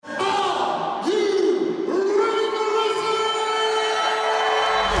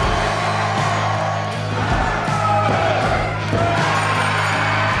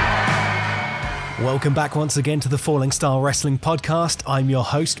Welcome back once again to the Falling Star Wrestling Podcast. I'm your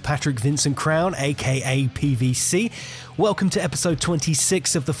host, Patrick Vincent Crown, aka PVC. Welcome to episode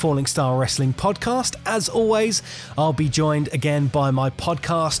 26 of the Falling Star Wrestling Podcast. As always, I'll be joined again by my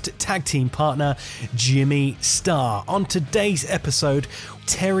podcast tag team partner, Jimmy Star. On today's episode,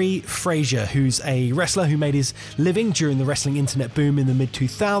 Terry Frazier, who's a wrestler who made his living during the wrestling internet boom in the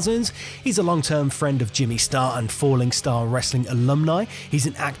mid-2000s. He's a long-term friend of Jimmy Star and Falling Star Wrestling alumni. He's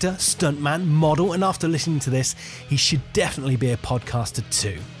an actor, stuntman, model, and after listening to this, he should definitely be a podcaster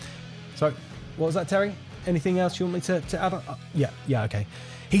too. Sorry, what was that, Terry? Anything else you want me to add on? Yeah, okay.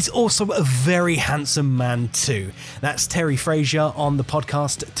 He's also a very handsome man too. That's Terry Frazier on the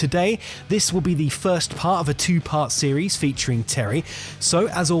podcast today. This will be the first part of a two-part series featuring Terry. So,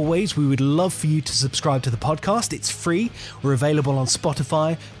 as always, we would love for you to subscribe to the podcast. It's free. We're available on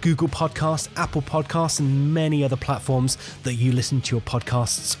Spotify, Google Podcasts, Apple Podcasts, and many other platforms that you listen to your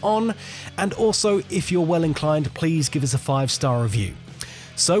podcasts on. And also, if you're well inclined, please give us a 5-star review.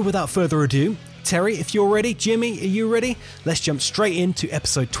 So, without further ado, Terry, if you're ready, Jimmy, are you ready? Let's jump straight into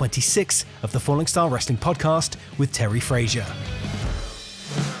episode 26 of the Falling Star Wrestling Podcast with Terry Frazier.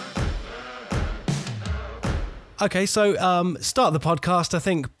 Okay, so start the podcast. I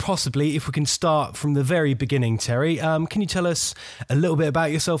think possibly if we can start from the very beginning, Terry. Can you tell us a little bit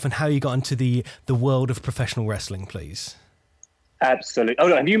about yourself and how you got into the world of professional wrestling, please? Absolutely. Oh,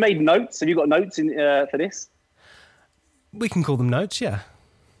 no, have you made notes? Have you got notes for this? We can call them notes, yeah.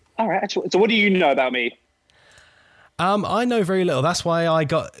 All right. So what do you know about me? I know very little. That's why I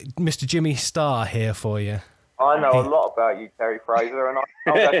got Mr. Jimmy Star here for you. I know a lot about you, Terry Frazier, and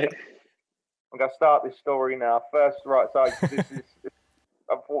I'm going to start this story now. First, right, so this is,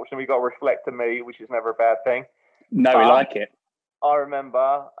 unfortunately, we've got to reflect to me, which is never a bad thing. No, we like it. I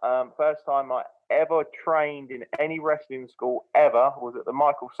remember first time I ever trained in any wrestling school ever was at the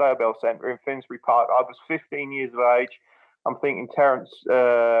Michael Sobel Centre in Finsbury Park. I was 15 years of age. I'm thinking Terence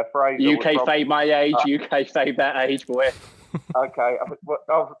Frazier. UK fade my age, UK fade that age, boy. Okay, I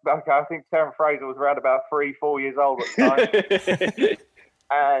think Terence Frazier was around about 3-4 years old at the time.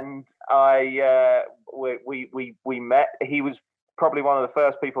 And we met. He was probably one of the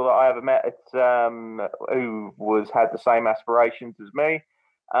first people that I ever met who had the same aspirations as me.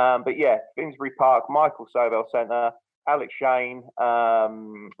 But yeah, Finsbury Park, Michael Sobel Centre. Alex Shane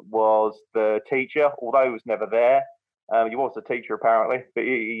was the teacher, although he was never there. He was a teacher apparently, but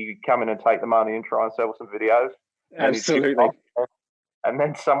you come in and take the money and try and sell some videos. Absolutely. And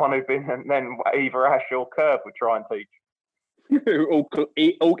then then either Ash or Curb would try and teach.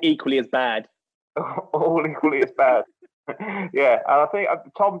 all equally as bad. All equally as bad. Yeah, and I think I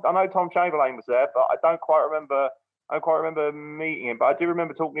know Tom Chamberlain was there, but I don't quite remember meeting him. But I do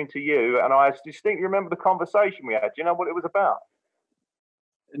remember talking to you, and I distinctly remember the conversation we had. Do you know what it was about?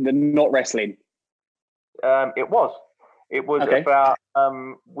 Not wrestling. It was okay. About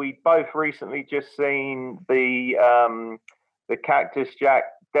we both recently just seen the Cactus Jack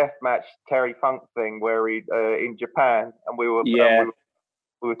deathmatch Terry Funk thing where he in Japan, and we were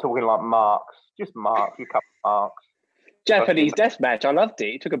talking like marks, a couple of marks. Japanese deathmatch, I loved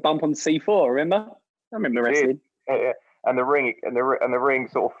it. It took a bump on C4. Remember? I remember wrestling. Yeah. And the ring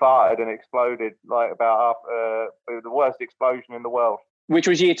sort of farted and exploded like about the worst explosion in the world. Which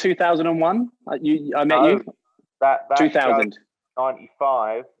was year 2001? I met you. That 2000.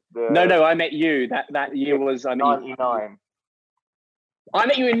 95. No, I met you. That year was 99. I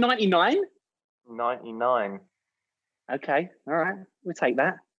met you in 99? 99. Okay, all right. We'll take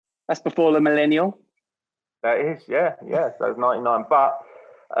that. That's before the millennial. That is, yeah. That was 99. But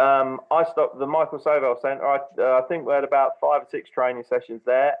I stopped the Michael Sobel Centre. I think we had about 5 or 6 training sessions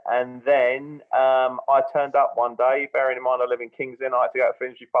there. And then I turned up one day, bearing in mind I live in Kings Lynn. I had to go to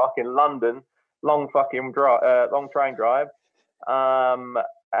Finsbury Park in London. Long train drive,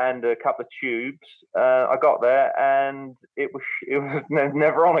 and a couple of tubes. I got there, and it was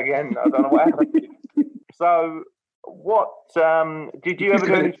never on again. I don't know what happened. So, what did you ever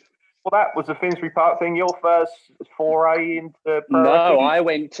do? Well, that was the Finsbury Park thing. Your first foray into pro wrestling? I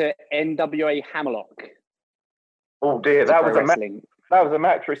went to NWA Hammerlock. Oh dear, that was a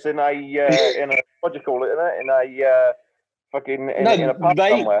mattress in a what do you call it? In a pub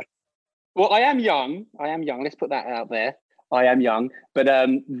somewhere. Well, I am young. Let's put that out there. I am young, but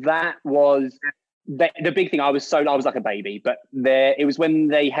that was the big thing. I was like a baby, but it was when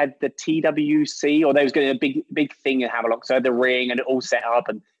they had the TWC, or there was going to be a big thing in Hammerlock. So the ring and it all set up,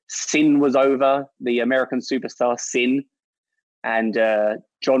 and Sin was over, the American superstar Sin, and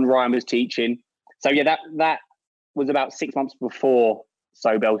John Ryan was teaching. So yeah, that was about 6 months before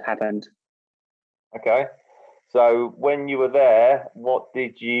Sobel happened. Okay. So when you were there, what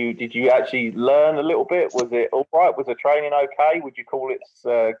did you actually learn a little bit? Was it all right? Was the training okay? Would you call it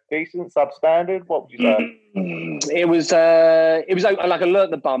decent, substandard? What would you say? It was like I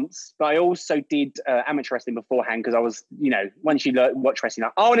learnt the bumps, but I also did amateur wrestling beforehand because I was, once you watch wrestling,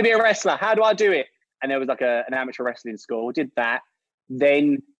 like, I want to be a wrestler. How do I do it? And there was like an amateur wrestling school. Did that.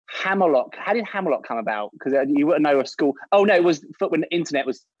 Then Hammerlock. How did Hammerlock come about? Because you wouldn't know a school. Oh no, it was when the internet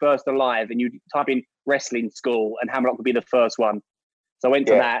was first alive, and you type in wrestling school, and Hammerlock would be the first one. So I went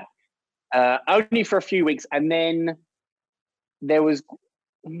to that only for a few weeks, and then there was.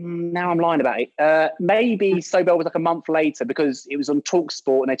 Now I'm lying about it. Maybe Sobel was like a month later because it was on Talk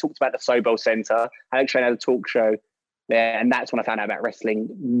Sport, and they talked about the Sobel Centre. Alex Shane had a talk show there, and that's when I found out about wrestling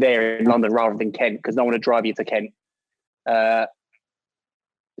there in London rather than Kent, because no one would drive you to Kent.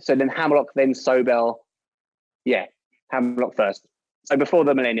 So then Hammerlock, then Sobel. Yeah, Hammerlock first. So before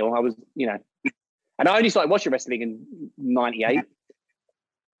the millennial, I was, and I only started watching wrestling in '98.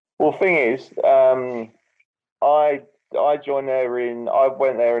 Well, thing is, I joined there I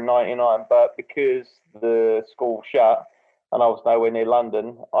went there in '99, but because the school shut and I was nowhere near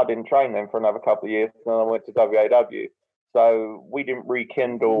London, I didn't train them for another couple of years, and then I went to WAW. So we didn't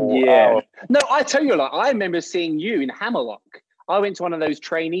rekindle. Yeah. No, I tell you, I remember seeing you in Hammerlock. I went to one of those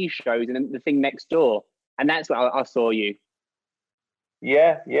trainee shows and the thing next door, and that's where I saw you.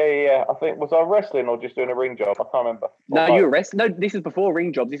 Yeah. I think, was I wrestling or just doing a ring job? I can't remember. No, you were wrestling. No, this is before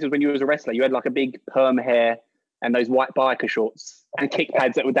ring jobs. This is when you was a wrestler. You had like a big perm hair and those white biker shorts and kick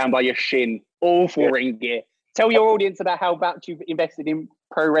pads that were down by your shin, all for ring gear. Tell your audience about how much you've invested in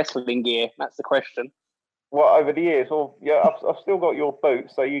pro wrestling gear. That's the question. Well, over the years, I've still got your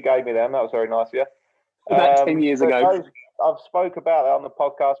boots, so you gave me them. That was very nice of you. About 10 years ago. I've spoke about that on the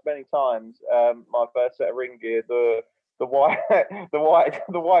podcast many times. My first set of ring gear, the white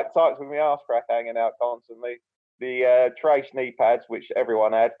tights with my arse crack hanging out constantly. The Trace knee pads, which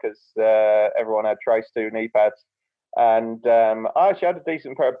everyone had because everyone had Trace 2 knee pads. And I actually had a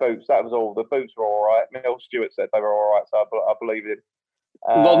decent pair of boots. That was all. The boots were all right. Mel Stewart said they were all right, so I believe him.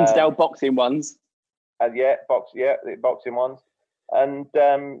 Lonsdale boxing ones. And the boxing ones. And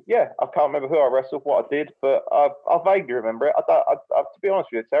I can't remember who I wrestled, what I did, but I vaguely remember it. To be honest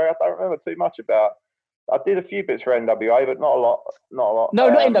with you, Terry, I don't remember too much about. I did a few bits for NWA, but not a lot. No,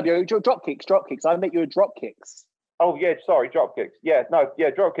 not NWA. Drop kicks. I met you at drop kicks. Oh yeah, sorry, drop kicks. Yeah,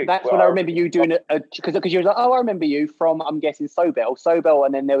 drop kicks. That's what I remember you doing it because you were like, oh, I remember you from, I'm guessing Sobel,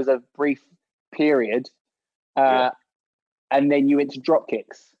 and then there was a brief period, and then you went to drop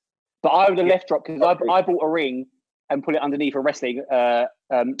kicks. But I would have left drop because I bought a ring and put it underneath a wrestling arch,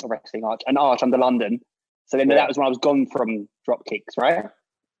 an arch under London. So then that was when I was gone from drop kicks, right?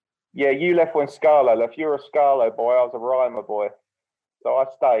 Yeah, you left when Scarlo left. You were a Scarlo boy. I was a Rhymer boy. So I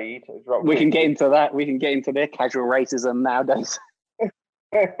stayed. We can get into that. We can get into their casual racism nowadays.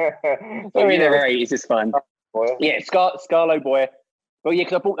 It's just fun. Boy. Yeah, Scarlo boy. Well, yeah,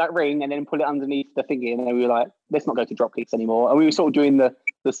 because I bought that ring and then put it underneath the thingy, and then we were like, let's not go to drop kicks anymore. And we were sort of doing the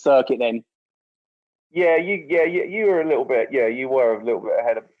circuit then. Yeah, you were a little bit. Yeah, you were a little bit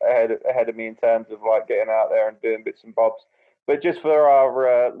ahead of me in terms of like getting out there and doing bits and bobs. But just for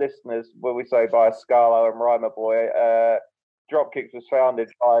our listeners, when we say by Scarlo and Rhymer boy, Dropkicks was founded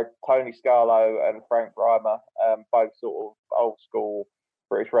by Tony Scarlo and Frank Rhymer, both sort of old school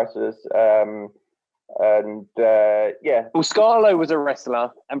British wrestlers. Well, Scarlo was a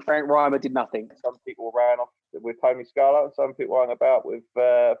wrestler and Frank Rhymer did nothing. Some people ran off with Tony Scarlo, and some people hung about with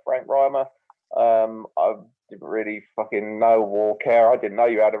Frank Rhymer. I didn't really fucking know or care. I didn't know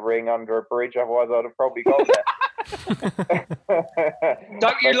you had a ring under a bridge, otherwise I'd have probably gone there.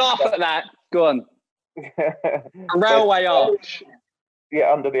 Don't you laugh at that. Go on. A railway arch.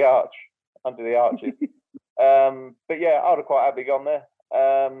 Yeah, under the arches. But yeah, I'd have quite happily gone there.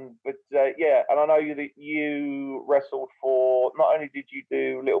 And I know that you wrestled for, not only did you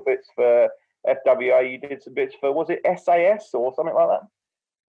do little bits for FWA, you did some bits for, was it SAS or something like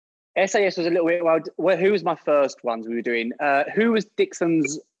that? SAS was a little bit, well, who was my first ones we were doing? Who was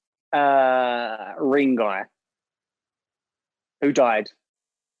Dixon's ring guy? Who died?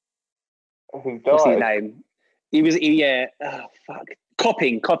 What's his name?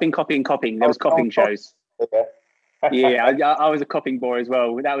 Copping. There was copping shows. Okay. Yeah, I was a copping boy as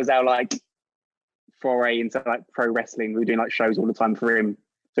well. That was our like foray into like pro wrestling. We were doing like shows all the time for him.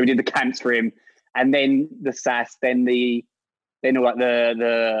 So we did the camps for him, and then the SAS, then all like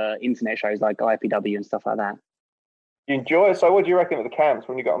the internet shows like IPW and stuff like that. You enjoy it? So what do you reckon of the camps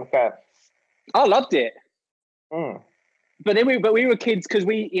when you got on the camps? I loved it. Mm. But then we were kids because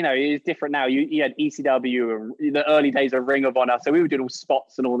it's different now. You had ECW and the early days of Ring of Honor, so we were doing all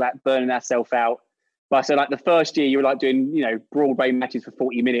spots and all that, burning ourselves out. But so like the first year you were like doing, Broadway matches for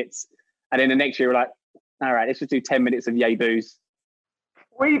 40 minutes. And then the next year you were like, all right, let's just do 10 minutes of yay boos.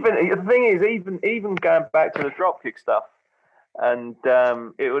 Well, the thing is, even going back to the dropkick stuff, and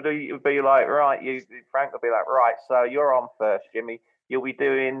it would be like, right, Frank would be like, right, so you're on first, Jimmy. You'll be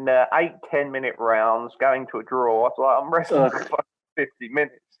doing 8 10-minute rounds, going to a draw. I was like, I'm wrestling for 50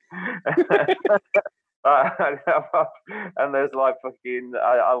 minutes. And there's like fucking,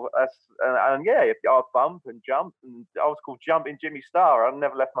 I bump and jump, and I was called Jumping Jimmy Star. I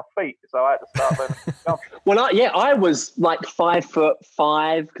never left my feet, so I had to start learning to jump. Well, I was like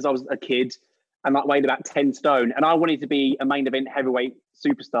 5'5" because I was a kid and like weighed about 10 stone, and I wanted to be a main event heavyweight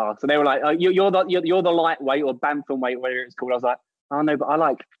superstar. So they were like, you're the lightweight or bantamweight, whatever it's called. I was like, oh no, but I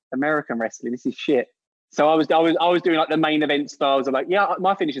like American wrestling. This is shit. So I was doing like the main event styles of like, yeah,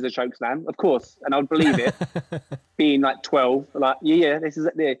 my finish is a choke slam, of course, and I would believe it. Being like 12, like this is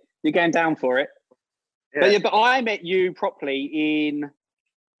it. You're going down for it. Yeah. But I met you properly in,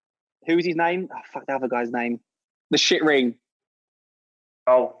 who was his name? Oh fuck, the other guy's name. The shit ring.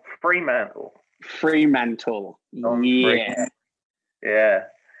 Oh, Fremantle. Yeah. Yeah.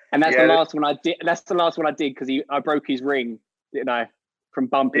 And that's the last one I did. That's the last one I did because I broke his ring, from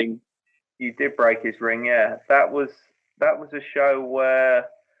bumping. You did break his ring, yeah. That was a show where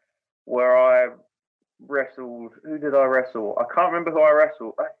I wrestled. Who did I wrestle? I can't remember who I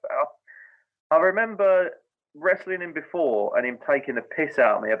wrestled. I remember wrestling him before and him taking the piss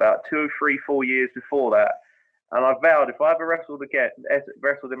out of me about 2, 3, 4 years before that. And I vowed if I ever wrestled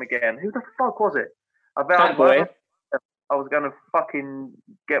him again, who the fuck was it? I vowed I was going to fucking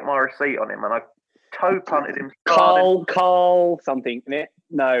get my receipt on him, and I toe punted him. Carl something, isn't it?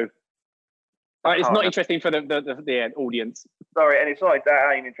 No. All right, it's not interesting for the audience. Sorry, and it's like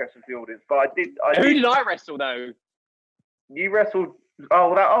that ain't interesting for the audience. But I did. Who did I wrestle though? You wrestled.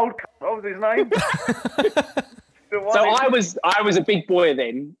 Oh, that old. What was his name? So I was a big boy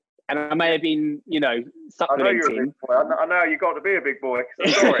then, and I may have been, supplementing. I know you're a big boy. I know you got to be a big boy.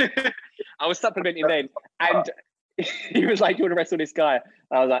 Sorry. I was supplementing then, and he was like, "You want to wrestle this guy?" And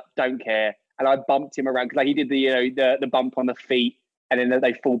I was like, "Don't care." And I bumped him around because like he did the bump on the feet. And then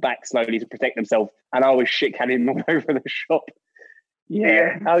they fall back slowly to protect themselves. And I was shit-canning him all over the shop.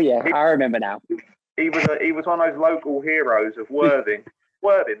 Yeah. Oh, yeah. I remember now. He was one of those local heroes of Worthing.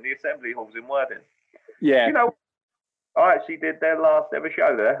 The assembly halls in Worthing. Yeah. I actually did their last ever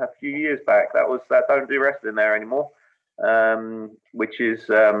show there a few years back. That don't do wrestling there anymore. Which is,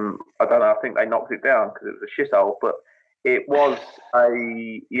 I don't know, I think they knocked it down because it was a shithole. But it was a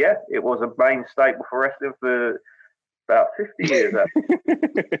main staple for wrestling for about 50 years.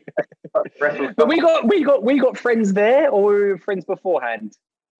 But we got friends there, or we were friends beforehand?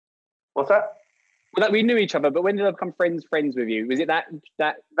 What's that? Well, we knew each other, but when did I become friends with you? Was it that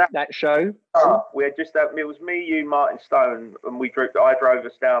show? We had just it was me, you, Martin Stone, and I drove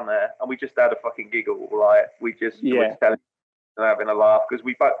us down there, and we just had a fucking giggle. Like we just were having a laugh because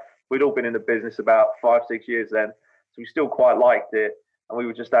we'd all been in the business about 5, 6 years then, so we still quite liked it. And we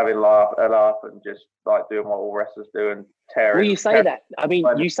were just having a laugh and just like doing what all wrestlers do and tearing. Well, you say that. I mean,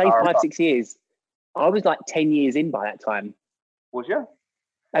 you say 5, 6 years. I was like 10 years in by that time. Was you?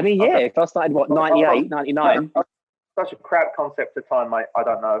 I mean, yeah. If I started, 98, 99. Such a crap concept of time, mate. I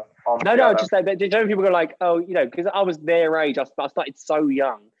don't know. No, just like, people go like, oh, because I was their age. I started so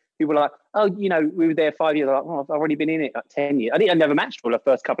young. People were like, oh, we were there 5 years. I'm like, oh, I've already been in it like 10 years. I think I never matched for the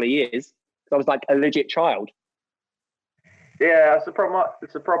first couple of years because I was like a legit child. Yeah, it's a problem.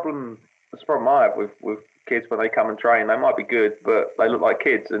 It's a problem I have with kids when they come and train. They might be good, but they look like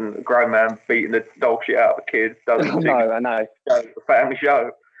kids, and a grown man beating the dog shit out of a kid doesn't. I know. It's a family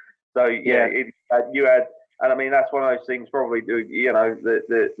show. So you had, and I mean that's one of those things probably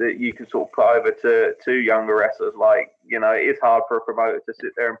that you can sort of put over to younger wrestlers. Like it is hard for a promoter to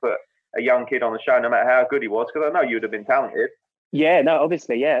sit there and put a young kid on the show, no matter how good he was, because I know you would have been talented. Yeah, no,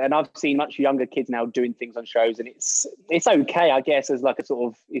 obviously, yeah. And I've seen much younger kids now doing things on shows, and it's okay, I guess, as like a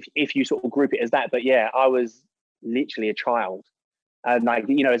sort of, if you sort of group it as that. But yeah, I was literally a child. And like,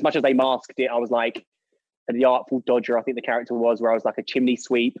 as much as they masked it, I was like the Artful Dodger, I think the character was, where I was like a chimney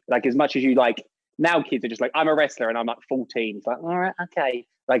sweep. Like as much as you like, now kids are just like, I'm a wrestler and I'm like 14. It's like, all right, okay.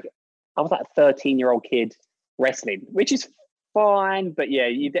 Like I was like a 13-year-old kid wrestling, which is fine. But yeah,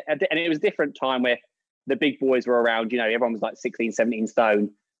 and it was a different time where the big boys were around, everyone was like 16, 17 stone,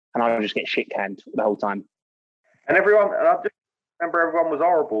 and I would just get shit canned the whole time. And I just remember everyone was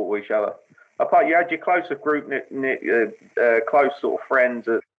horrible to each other. Apart, you had your closer group, close sort of friends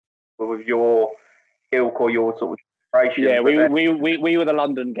with your ilk or your sort of generation. Yeah, we were the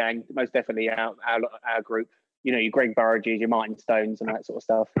London gang, most definitely, our group. Your Greg Burridges, your Martin Stones, and that sort of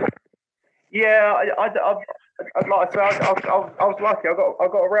stuff. Yeah, I'd like to say I was lucky. I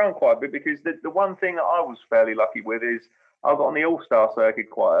got around quite a bit because the one thing that I was fairly lucky with is I got on the All-Star circuit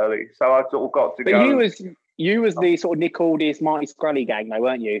quite early, so I sort of got to go. But you was the sort of Nick Aldis, Marty Scrully gang, though,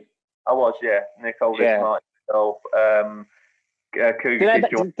 weren't you? I was, yeah. Nick Aldis, Marty Scrully,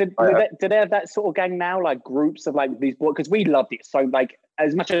 do they have that sort of gang now, like groups of like these boys? Because we loved it so, like,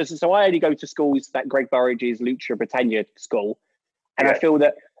 as much as, so I only go to schools that Greg Burridge's Lucha Britannia school, and I feel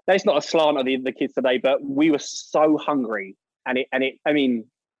that that's not a slant on the kids today, but we were so hungry, and I mean,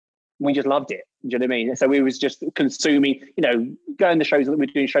 we just loved it. Do you know what I mean? So we was just consuming, going to shows. We're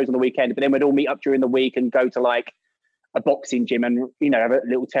doing shows on the weekend, but then we'd all meet up during the week and go to like a boxing gym and have a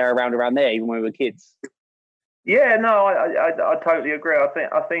little tear around there, even when we were kids. Yeah, no, I totally agree. I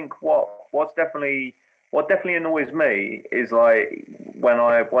think what definitely annoys me is like when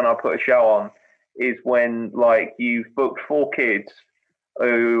I put a show on is when like you've booked 4 kids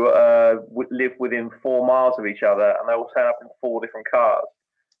who live within 4 miles of each other and they all turn up in 4 different cars,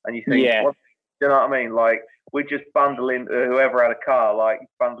 and you think, what, you know what I mean? Like we're just bundling whoever had a car, like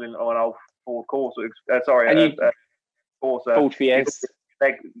bundling on an old Ford Corsa. Corsa. Ford Fiesta.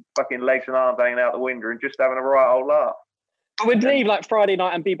 Fucking legs and arms hanging out the window and just having a right old laugh. We'd leave like Friday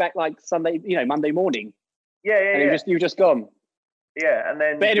night and be back like Sunday, Monday morning. Yeah. And you were just gone. Yeah, and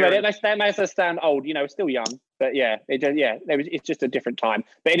then. But anyway, that makes us sound old. Still young, but it's just a different time.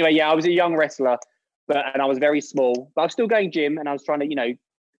 But anyway, I was a young wrestler, and I was very small, but I was still going gym, and I was trying to,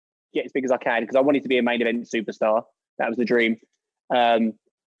 get as big as I can because I wanted to be a main event superstar. That was the dream.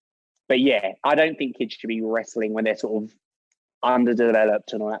 But yeah, I don't think kids should be wrestling when they're sort of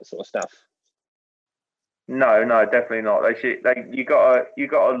underdeveloped and all that sort of stuff. No, definitely not. They should. You gotta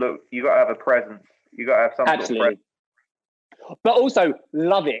have a presence. You gotta have some Absolutely. sort of presence. But also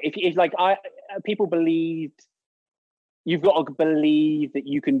love it. If like people believed, you've got to believe that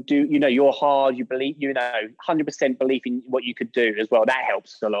you can do. You're hard. You believe. 100% belief in what you could do as well. That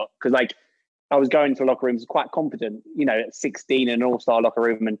helps a lot because like I was going to locker rooms quite confident. At 16 in an all-star locker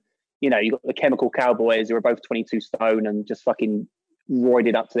room and. You got the Chemical Cowboys who are both 22 stone and just fucking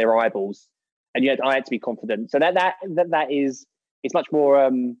roided up to their eyeballs. And yet I had to be confident. So that is, it's much more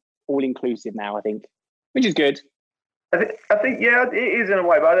all inclusive now, I think, which is good. I think yeah, it is in a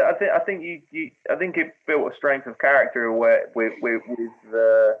way, but I think it built a strength of character with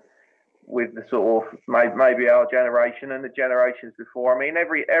the sort of maybe our generation and the generations before. I mean,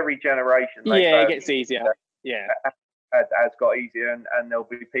 every generation. It gets easier. Yeah. Has got easier, and there'll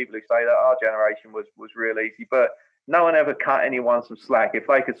be people who say that our generation was real easy, but no one ever cut anyone some slack. If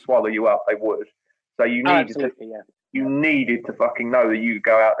they could swallow you up, they would. So you needed to fucking know that you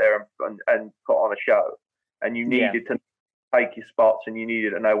go out there and put on a show, and you needed to take your spots, and you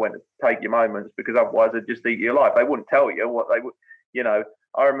needed to know when to take your moments, because otherwise they'd just eat your life. They wouldn't tell you what they would.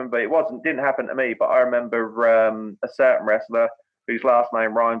 I remember didn't happen to me, but I remember a certain wrestler whose last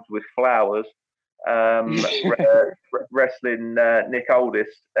name rhymes with flowers. Wrestling Nick Aldis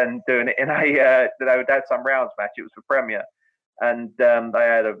and doing it in they had some rounds match. It was for Premier, and they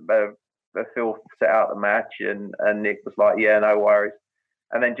had a Phil set out the match, and Nick was like, "Yeah, no worries."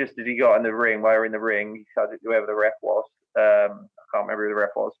 And then just as he got in the ring, while in the ring, he said whoever the ref was, I can't remember who the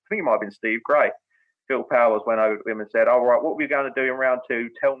ref was. I think it might have been Steve Gray. Phil Powers went over to him and said, "All right, what we're going to do in round 2?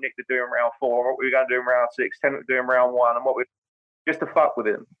 Tell Nick to do in round 4. What we're going to do in round 6? Tell him to do in round 1, and what we just to fuck with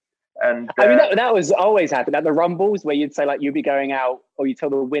him." And I mean, that was always happened at the Rumbles, where you'd say like you'd be going out, or you tell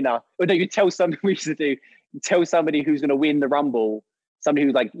the winner, or no, you tell somebody we used to do, tell somebody who's going to win the Rumble, somebody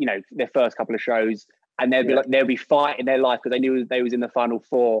who's like their first couple of shows, and they'll be fighting their life because they knew they was in the final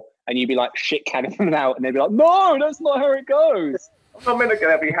 4, and you'd be like shit canning them out, and they'd be like, "No, that's not how it goes." I'm not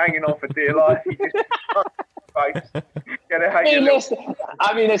going to be hanging on for dear life. You just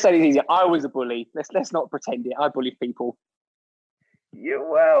I mean, let's say it's easier. I was a bully. Let's not pretend it. I bullied people. You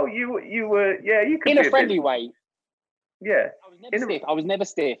were, you could in a friendly way. Yeah, I was never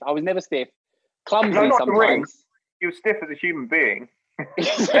stiff. Clumsy sometimes. You were stiff as a human being.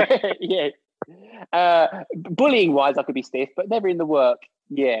 Yeah. Bullying wise, I could be stiff, but never in the work.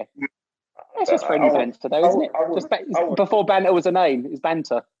 Yeah. That's just friendly banter, though, isn't it? Before banter was a name, it was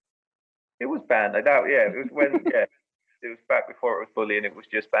banter. It was banter. It was when it was back before it was bullying. It was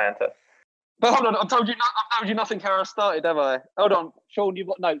just banter. But hold on, I've told you nothing how I started, have I? Hold on, Sean, you've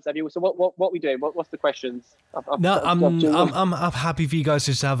got notes, have you? So what are we doing? What's the questions? I'm happy for you guys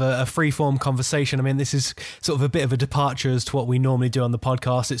just to have a free-form conversation. I mean, this is sort of a bit of a departure as to what we normally do on the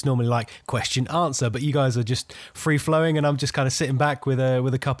podcast. It's normally like question answer, but you guys are just free-flowing, and I'm just kind of sitting back with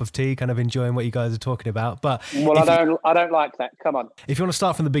a cup of tea, kind of enjoying what you guys are talking about. But I don't like that. Come on. If you want to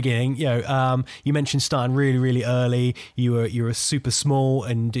start from the beginning, you mentioned starting really, really early. You were super small,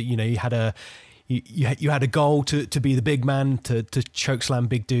 and you had a you had a goal to be the big man, to choke slam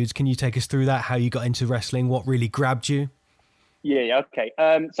big dudes. Can you take us through that? How you got into wrestling? What really grabbed you? Yeah, okay.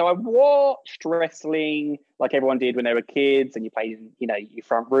 So I watched wrestling like everyone did when they were kids, and you played in your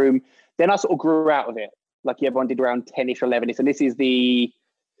front room. Then I sort of grew out of it, like everyone did around 10ish or 11ish. And this is the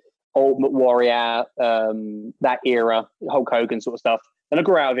Ultimate Warrior, that era, Hulk Hogan sort of stuff. And I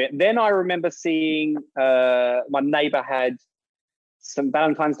grew out of it. Then I remember seeing my neighbor had some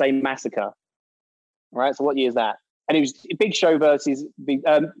Valentine's Day Massacre. Right, so what year is that? And it was Big Show versus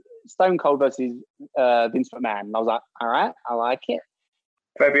Stone Cold versus Vince McMahon. And I was like, all right, I like it.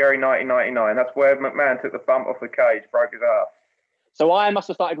 February 1999. That's where McMahon took the bump off the cage, broke his ass. So I must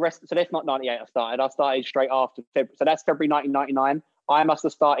have started wrestling. So that's not 98 I started straight after February. So that's February 1999. I must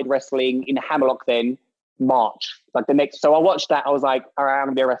have started wrestling in Hammerlock then, March. Like the next. So I watched that. I was like, all right, I'm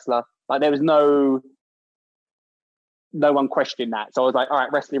going to be a wrestler. Like there was no one questioned that. So I was like, all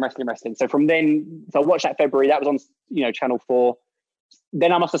right, wrestling. So from then, I watched that February. That was on, Channel 4.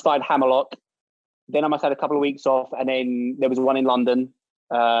 Then I must have started Hammerlock. Then I must have had a couple of weeks off. And then there was one in London.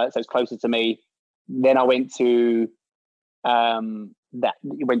 So it's closer to me. Then I went to Sobo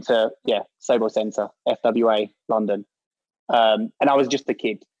Centre, FWA, London. And I was just a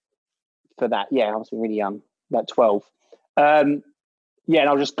kid for that. Yeah, I was really young, about 12. And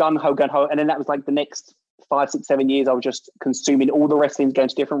I was just gun ho. And then that was like the next 5, 6, 7 years, I was just consuming all the wrestling, going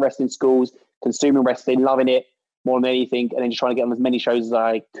to different wrestling schools, consuming wrestling, loving it more than anything, and then just trying to get on as many shows as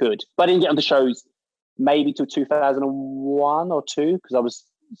I could. But I didn't get on the shows maybe till 2001 or 2 because I was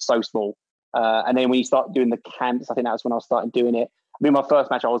so small. And then when you start doing the camps, I think that was when I started doing it. I mean, my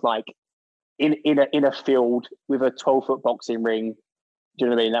first match, I was like in a field with a 12-foot boxing ring. Do you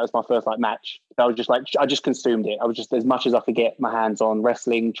know what I mean? That was my first match. I was just I just consumed it. I was just as much as I could get my hands on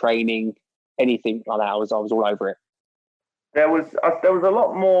wrestling, training, anything like that. I was all over it. There was a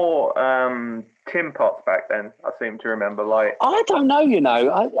lot more tin pots back then. I seem to remember. I don't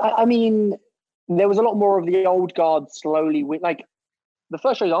know. I mean, there was a lot more of the old guard slowly. The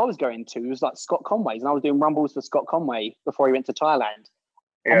first shows I was going to was like Scott Conway's, and I was doing rumbles for Scott Conway before he went to Thailand.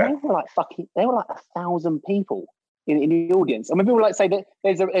 Yeah. And they were they were 1,000 people in the audience. And when people say that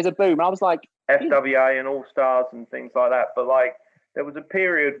there's a boom, and I was like, FWA and All Stars and things like that. But there was a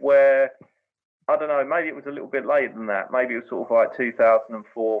period where, I don't know, maybe it was a little bit later than that. Maybe it was sort of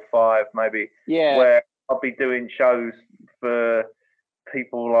 2004, 5, maybe. Yeah. Where I'll be doing shows for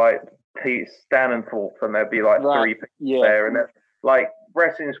people like Pete Stannenthorpe, and there'd be 3 people there. And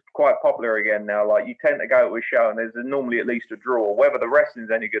wrestling's quite popular again now. You tend to go to a show and there's normally at least a draw. Whether the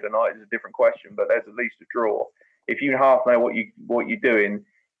wrestling's any good or not is a different question, but there's at least a draw. If you half know what you're doing,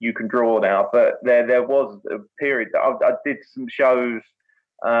 you can draw now. But there was a period that I did some shows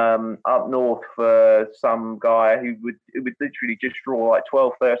up north for some guy who would literally just draw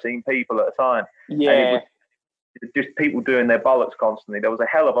 12, 13 people at a time. Yeah. And it was just people doing their bollocks constantly. There was a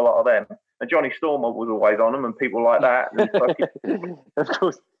hell of a lot of them. And Johnny Stormer was always on them, and people like that. And of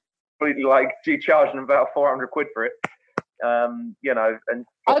course. Charging them about 400 quid for it. And I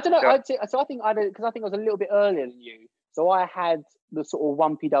don't know. I think I was a little bit earlier than you. So I had the sort of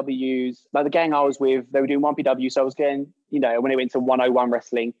 1PWs, the gang I was with, they were doing 1PW. So I was getting, when it went to 101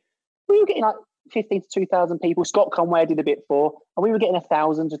 wrestling, we were getting 15 to 2,000 people. Scott Conway did a bit for, and we were getting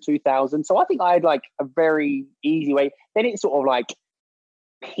 1,000 to 2,000. So I think I had a very easy way. Then it sort of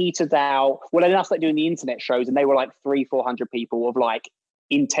petered out. Well, then I started doing the internet shows, and they were 300-400 people of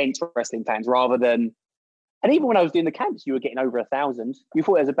intense wrestling fans rather than. And even when I was doing the camps, you were getting over 1,000. You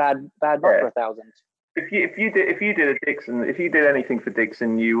thought it was a bad month for 1,000. If you did a Dixon, if you did anything for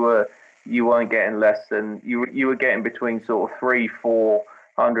Dixon, you weren't getting less than you were getting between sort of 300-400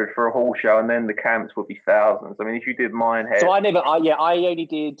 for a hall show, and then the camps would be thousands. I mean, if you did Minehead. So I only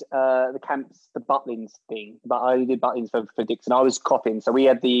did the camps, the Butlins thing, but I only did Butlins for Dixon. I was Coffin, so we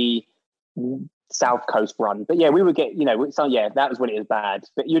had the South Coast run, but we would get that was when it was bad.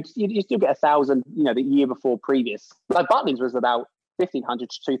 But you'd still get 1,000, the year before previous. Butlins was about 1,500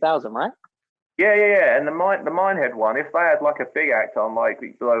 to 2,000, right? Yeah. And the Minehead one, if they had a big act on, I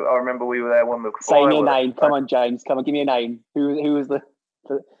remember we were there when the say me a name. Come on, James. Come on, give me a name. Who was the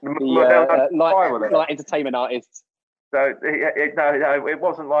entertainment artist? So no, it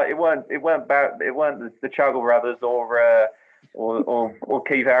wasn't like it weren't the Chuggle Brothers or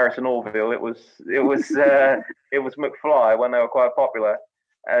Keith Harrison Orville. It was McFly when they were quite popular,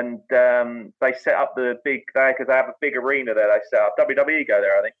 and they set up the big because they have a big arena there. They set up WWE go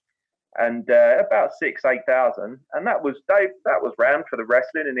there, I think, and about 8,000, and that was rammed for the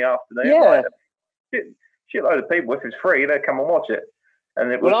wrestling in the afternoon. Yeah, like, shitload of people. If it's free, they'd come and watch it. And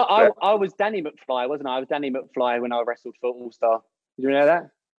it was, I was Danny McFly, wasn't I? I was Danny McFly when I wrestled for All Star. Did you know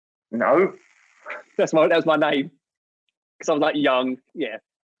that? No, that was my name because I was like young. Yeah,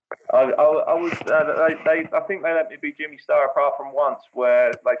 I was. I think they let me be Jimmy Star apart from once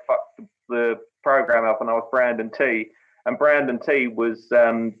where they fucked the program up, and I was Brandon T. And Brandon T was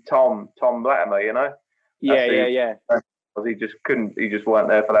Tom Latimer, you know. Yeah. Because he just weren't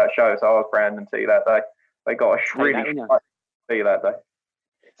there for that show, so I was Brandon T that day. They got a really T that day.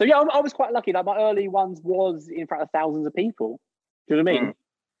 So yeah, I was quite lucky. Like my early ones was in front of thousands of people. Do you know what I mean?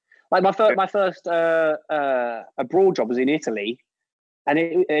 Like my first abroad job was in Italy, and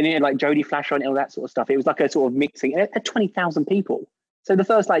it had like Jodie Flasher and all that sort of stuff. It was like a sort of mixing. It had 20,000 people. So the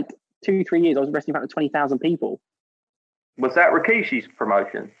first like 2-3 years, I was wrestling in front of 20,000 people. Was that Rikishi's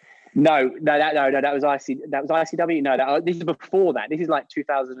promotion? No, that was ICW. No, this is before that. This is like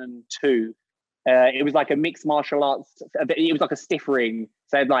 2002. It was like a mixed martial arts. It was like a stiff ring.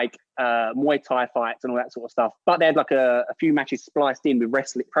 So they had like Muay Thai fights and all that sort of stuff. But they had like a few matches spliced in with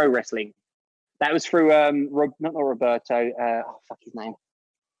pro wrestling. That was through not Roberto. Fuck his name.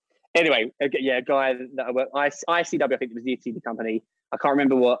 Anyway, a guy that I worked. ICW, I think it was the TV company. I can't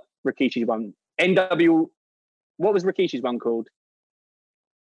remember what Rikishi's one. NW. What was Rikishi's one called?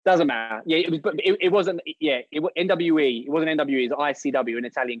 Doesn't matter. Yeah, it was, but it wasn't. Yeah, NWE. It wasn't NWE. It was ICW, an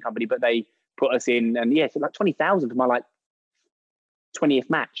Italian company, but they put us in, and so like 20,000 for my like 20th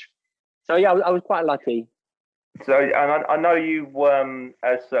match. So yeah, I was quite lucky. So, and I know you,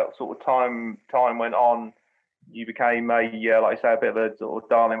 as sort of time went on, you became a like I say, a bit of a sort of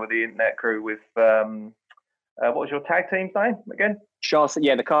darling with the internet crew. With what was your tag team's name again?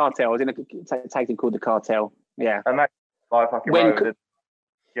 Yeah, the Cartel. I was in a tag team called the Cartel. Yeah, and that fucking road.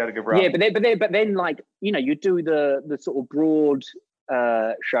 You had a good run. Yeah, but then like you do the sort of broad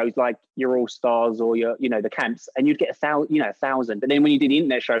shows like your All Stars or your the camps, and you'd get 1,000. But then when you did the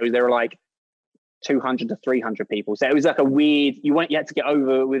internet shows, there were like 200 to 300 people. So it was like a weird. You had to get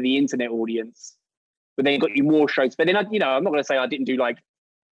over with the internet audience, but then it got you more shows. But then I'm not going to say I didn't do like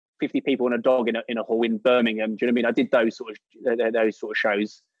 50 people and a dog in a hall in Birmingham. Do you know what I mean? I did those sort of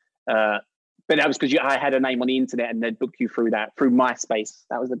shows. But that was because I had a name on the internet and they'd book you through MySpace.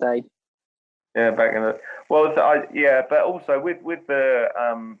 That was the day. Yeah, back in the but also with the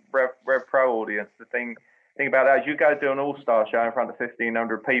Rev Pro audience, the thing about that is you go do an all-star show in front of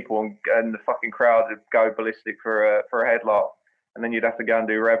 1,500 people and the fucking crowd would go ballistic for a headlock, and then you'd have to go and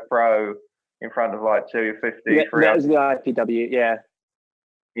do Rev Pro in front of like 250. Yeah, that was the IPW. Yeah,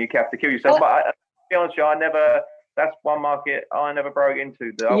 you have to kill yourself. But to be honest, with you, that's one market I never broke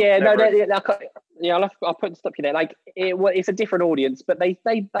into. I'll put stop you there. Like it's a different audience, but they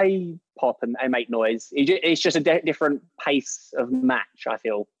pop and they make noise. It's just a different pace of match, I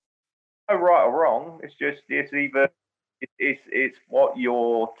feel. No right or wrong. It's either it's what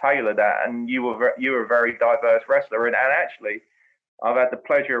you're tailored at, and you were a very diverse wrestler. And actually, I've had the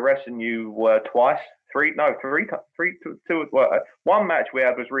pleasure of wrestling you twice. Two. One match we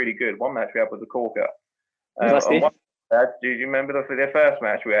had was really good. One match we had was a corker. Do you remember the first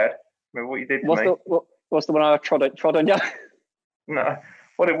match we had? Remember what you did to me? What's the one I trod on you? No.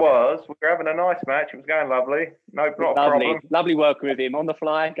 What it was, we were having a nice match. It was going lovely. Not a problem. Lovely working with him on the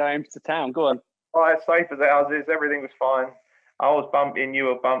fly, going to town. Go on. Right, safe as houses. Everything was fine. I was bumping. You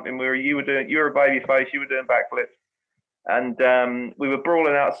were bumping. You were a baby face. You were doing backflips. And we were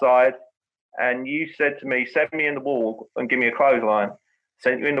brawling outside. And you said to me, "Send me in the wall and give me a clothesline."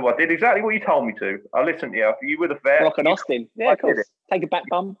 Sent you in the wall. I did exactly what you told me to. I listened to you. You were the vet. Rock and Austin. Yeah, of course. Take a back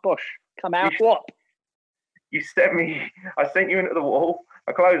bum, bush. Come out, what? You sent me. I sent you into the wall.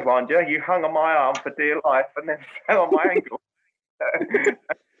 I clotheslined you. You hung on my arm for dear life, and then fell on my ankle.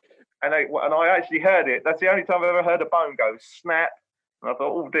 and I actually heard it. That's the only time I've ever heard a bone go snap. And I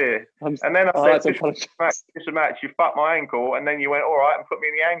thought, oh dear. And then I said, "This match. You fucked my ankle," and then you went, "All right," and put me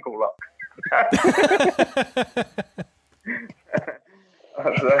in the ankle lock.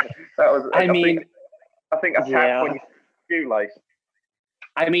 That was. I think I tapped on your shoelace.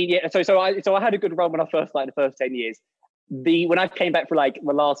 I mean, yeah. So I had a good run when I first started the first 10 years. When I came back for like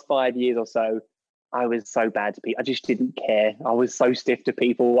the last 5 years or so, I was so bad to people. I just didn't care. I was so stiff to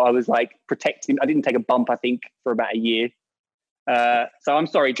people. I was like protecting. I didn't take a bump, I think, for about a year. So I'm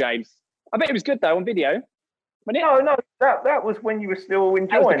sorry, James. I bet it was good though on video. No, that was when you were still enjoying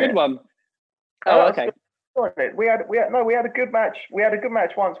it. That was a good one. Oh, okay. We had a good match. We had a good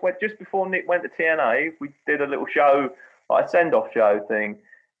match once where just before Nick went to TNA, we did a little show, like a send-off show thing.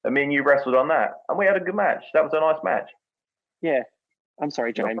 And me and you wrestled on that, and we had a good match. That was a nice match. Yeah. I'm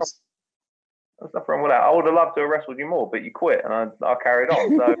sorry, James. There's nothing wrong with that. I would have loved to have wrestled you more, but you quit, and I carried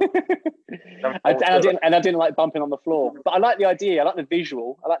on. So I didn't like bumping on the floor, but I like the idea. I like the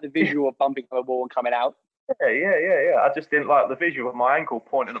visual. I like the visual of bumping on the wall and coming out. Yeah. I just didn't like the visual of my ankle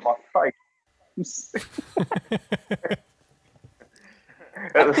pointing at my face.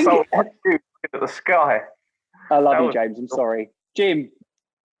 At the sky. I love you, James. I'm sorry, Jim.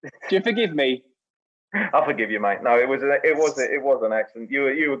 Do you forgive me? I forgive you, mate. No, it was an accident. You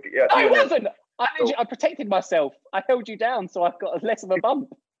were. Yeah, it wasn't. I protected myself. I held you down, so I've got less of a bump.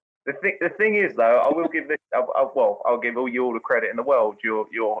 The thing is, though, I will give this. I'll give you all the credit in the world. You're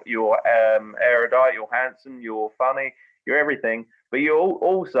erudite. You're handsome. You're funny. You're everything. But you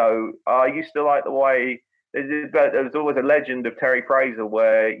also. I used to like the way. There was always a legend of Terry Fraser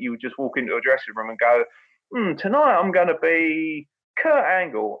where you would just walk into a dressing room and go, tonight I'm going to be Kurt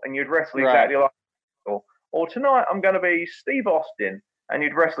Angle, and you'd wrestle exactly like Angle. Or tonight I'm going to be Steve Austin, and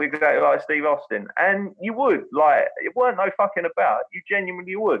you'd wrestle exactly like Steve Austin. And you would, like, it weren't no fucking about. You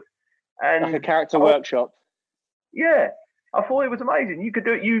genuinely would. And like a character workshop. Yeah. I thought it was amazing. You could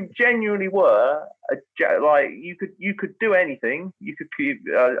do it. You genuinely were you could do anything. You could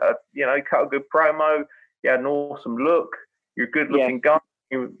cut a good promo. You had an awesome look. You're a good-looking guy.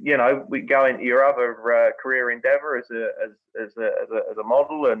 We go into your other career endeavor as a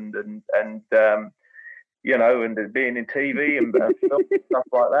model and being in TV and film and stuff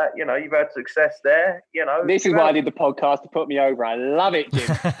like that. You've had success there. This is why I did the podcast to put me over. I love it, Jim.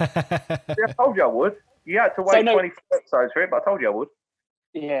 I told you I would. You had to wait 24 episodes for it, but I told you I would.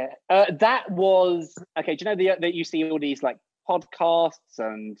 Yeah, that was okay. Do you know that you see all these like podcasts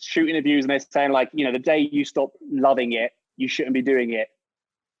and shoot interviews, and they're saying like, the day you stop loving it, you shouldn't be doing it.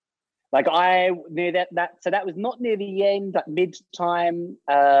 Like so that was not near the end, like mid time,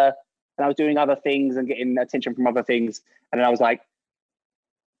 and I was doing other things and getting attention from other things, and then I was like,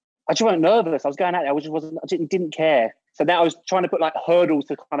 I just wasn't nervous. I was going out there. I didn't care. So now I was trying to put like hurdles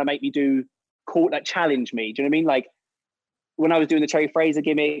to kind of make me challenge me. Do you know what I mean? Like when I was doing the Terry Fraser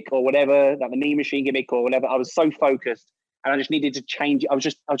gimmick or whatever, like the Mean Machine gimmick or whatever, I was so focused and I just needed to change it. I was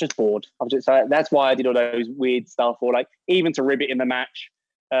just bored. So that's why I did all those weird stuff, or like even to rib it in the match.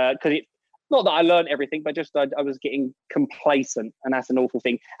 Because it's not that I learned everything, but just I was getting complacent, and that's an awful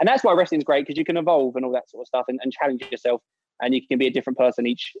thing. And that's why wrestling's great, because you can evolve and all that sort of stuff and challenge yourself, and you can be a different person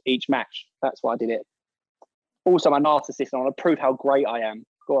each match. That's why I did it. Also, I'm a narcissist, and I want to prove how great I am.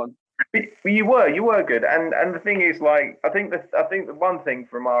 Go on. You were good, and the thing is, like, I think the one thing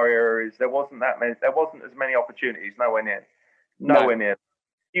from our era is there wasn't as many opportunities, nowhere near.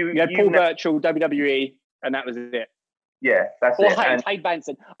 You had Paul Burchill, WWE, and that was it. Yeah, that's it. Or Hayde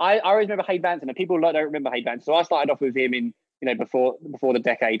Banson. I always remember Hayde Banson, and people don't remember Hayde Banson. So I started off with him in before the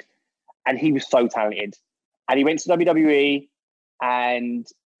decade, and he was so talented. And he went to WWE and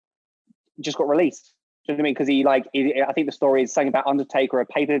just got released. Do you know what I mean? Because I think the story is saying about Undertaker, a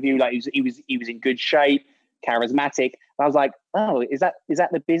pay-per-view. Like he was in good shape, charismatic. And I was like, oh, is that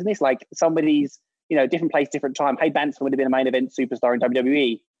the business? Like somebody's different place, different time. Hayde Banson would have been a main event superstar in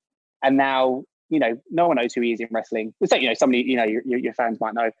WWE, and now no one knows who he is in wrestling. So somebody your fans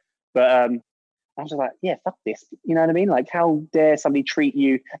might know, but I was just like, yeah, fuck this. You know what I mean? Like, how dare somebody treat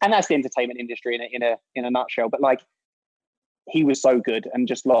you? And that's the entertainment industry in a nutshell. But like, he was so good and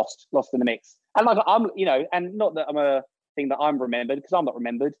just lost in the mix. And like and not that I'm a thing that I'm remembered, because I'm not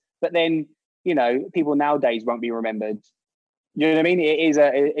remembered. But then people nowadays won't be remembered. You know what I mean? It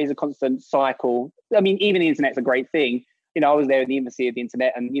is a constant cycle. I mean, even the internet's a great thing. I was there in the infancy of the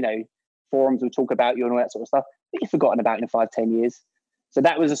internet, and forums will talk about you and all that sort of stuff. But you're forgotten about in 5-10 years. So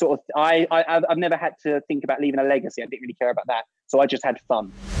that was a sort of I've never had to think about leaving a legacy. I didn't really care about that. So I just had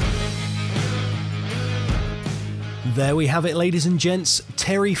fun. There we have it, ladies and gents.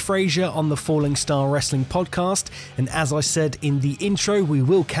 Terry Fraser on the Falling Star Wrestling podcast. And as I said in the intro, we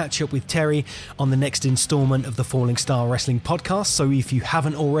will catch up with Terry on the next installment of the Falling Star Wrestling podcast. So if you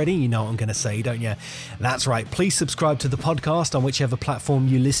haven't already, you know what I'm going to say, don't you? That's right. Please subscribe to the podcast on whichever platform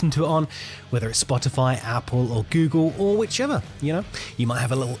you listen to it on, whether it's Spotify, Apple, or Google, or whichever. You might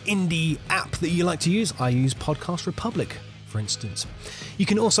have a little indie app that you like to use. I use Podcast Republic, for instance. You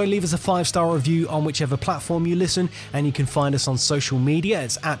can also leave us a 5-star review on whichever platform you listen, and you can find us on social media.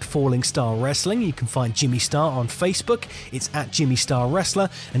 It's at Falling Star Wrestling. You can find Jimmy Star on Facebook. It's at Jimmy Star Wrestler,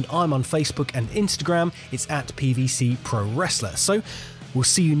 and I'm on Facebook and Instagram. It's at PVC Pro Wrestler. So We'll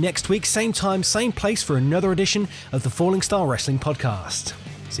see you next week, same time, same place, for another edition of the Falling Star Wrestling Podcast.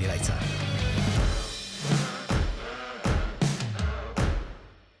 See you later.